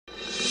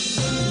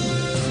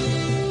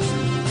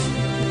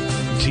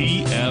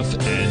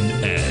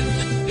TFNN.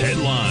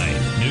 Headline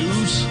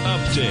News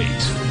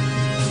Update.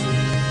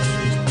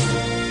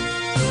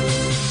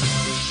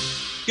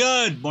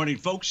 Good morning,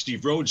 folks.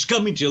 Steve Rhodes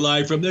coming to you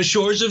live from the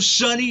shores of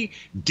sunny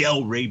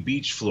Delray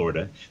Beach,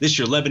 Florida. This is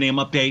your 11 a.m.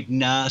 update,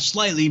 and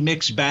slightly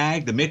mixed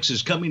bag. The mix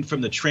is coming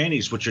from the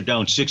trannies, which are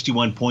down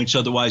 61 points.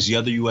 Otherwise, the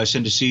other U.S.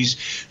 indices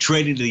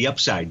trading to the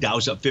upside.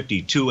 Dow's up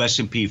 52,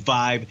 S&P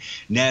 5,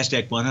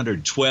 NASDAQ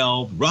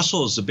 112.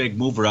 Russell is the big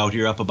mover out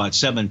here, up about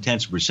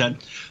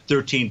 0.7%,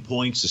 13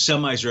 points. The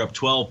semis are up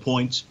 12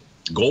 points.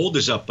 Gold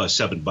is up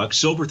 $7.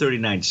 Silver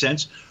 39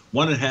 cents.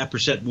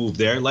 1.5% move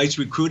there. Light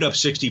sweet crude up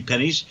 60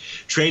 pennies.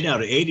 Trade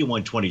out at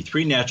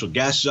 81.23. Natural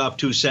gas is off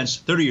 2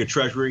 cents. 30-year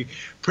Treasury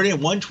printing at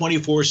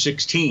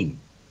 124.16.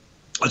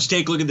 Let's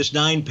take a look at this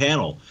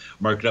 9-panel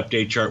market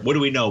update chart. What do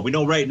we know? We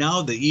know right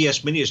now the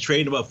ES Mini is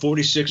trading about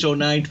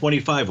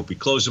 46.0925. If we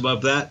close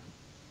above that,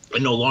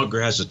 it no longer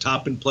has a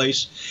top in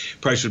place.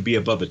 Price would be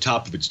above the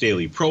top of its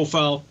daily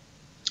profile.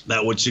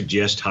 That would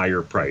suggest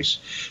higher price.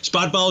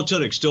 Spot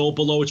volatility still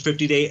below its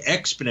 50-day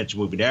exponential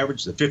moving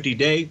average. The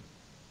 50-day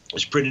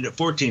is printed at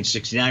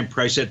 14.69,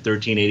 price at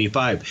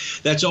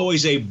 13.85. That's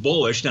always a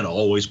bullish, not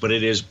always, but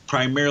it is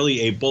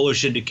primarily a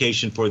bullish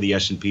indication for the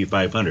S&P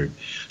 500.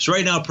 So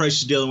right now,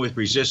 price is dealing with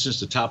resistance,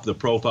 the top of the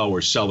profile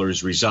where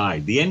sellers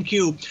reside. The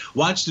NQ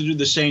wants to do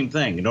the same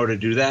thing. In order to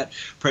do that,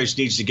 price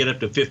needs to get up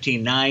to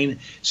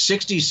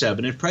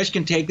 15.967. If price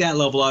can take that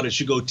level out, it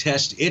should go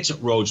test its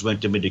Rhodes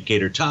momentum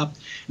indicator top. And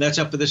that's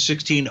up to the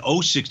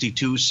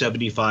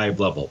 16.06275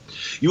 level.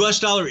 U.S.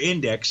 dollar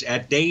index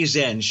at day's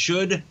end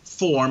should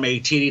form a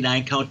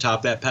TD9 count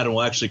top. That pattern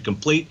will actually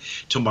complete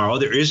tomorrow.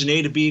 There is an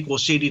A to B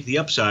equals CD to the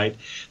upside.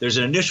 There's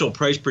an initial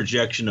price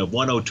projection of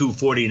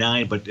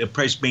 102.49, but the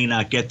price may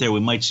not get there. We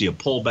might see a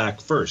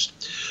pullback first.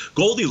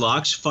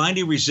 Goldilocks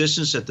finding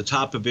resistance at the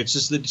top of its,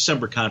 this is the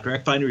December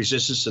contract, finding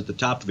resistance at the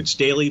top of its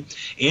daily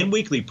and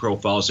weekly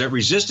profiles. That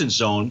resistance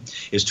zone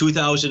is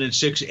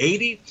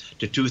 2006.80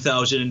 to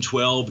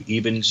 2012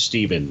 even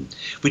Steven.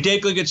 If we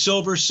take a look at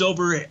silver,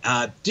 silver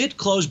did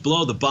close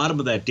below the bottom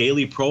of that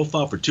daily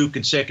profile for 2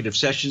 consecutive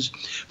sessions,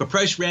 but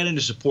price ran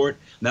into support,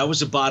 and that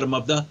was the bottom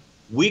of the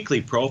weekly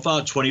profile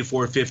at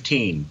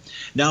 24.15.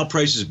 Now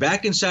price is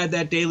back inside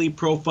that daily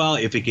profile.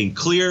 If it can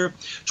clear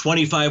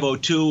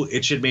 25.02,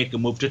 it should make a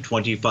move to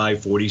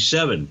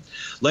 25.47.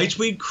 Light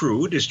sweet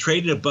crude is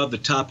trading above the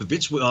top of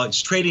its,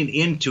 it's trading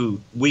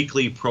into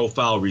weekly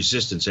profile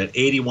resistance at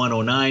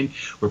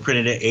 81.09. We're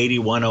printing at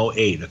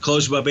 81.08. A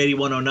close above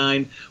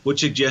 81.09 would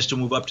suggest a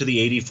move up to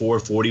the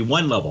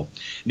 84.41 level.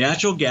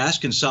 Natural gas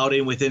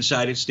consolidating with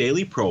inside its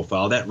daily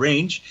profile. That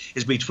range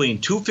is between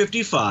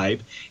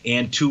 255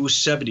 and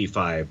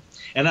 275.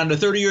 And on the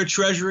 30-year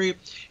Treasury,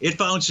 it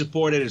found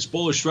support at its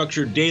bullish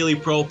structured daily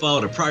profile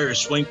at a prior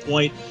swing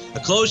point. A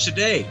close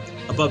today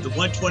above the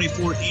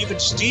 124 even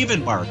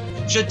Steven mark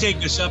should take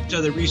us up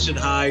to the recent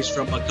highs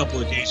from a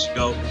couple of days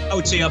ago. I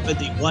would say up at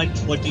the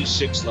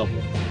 126 level.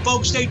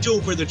 Folks, stay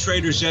tuned for the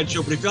Trader's Edge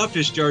show. But if you have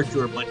to start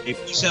your Monday,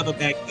 please have a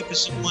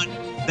magnificent one.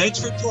 Thanks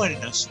for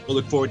joining us. We'll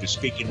look forward to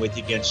speaking with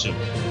you again soon.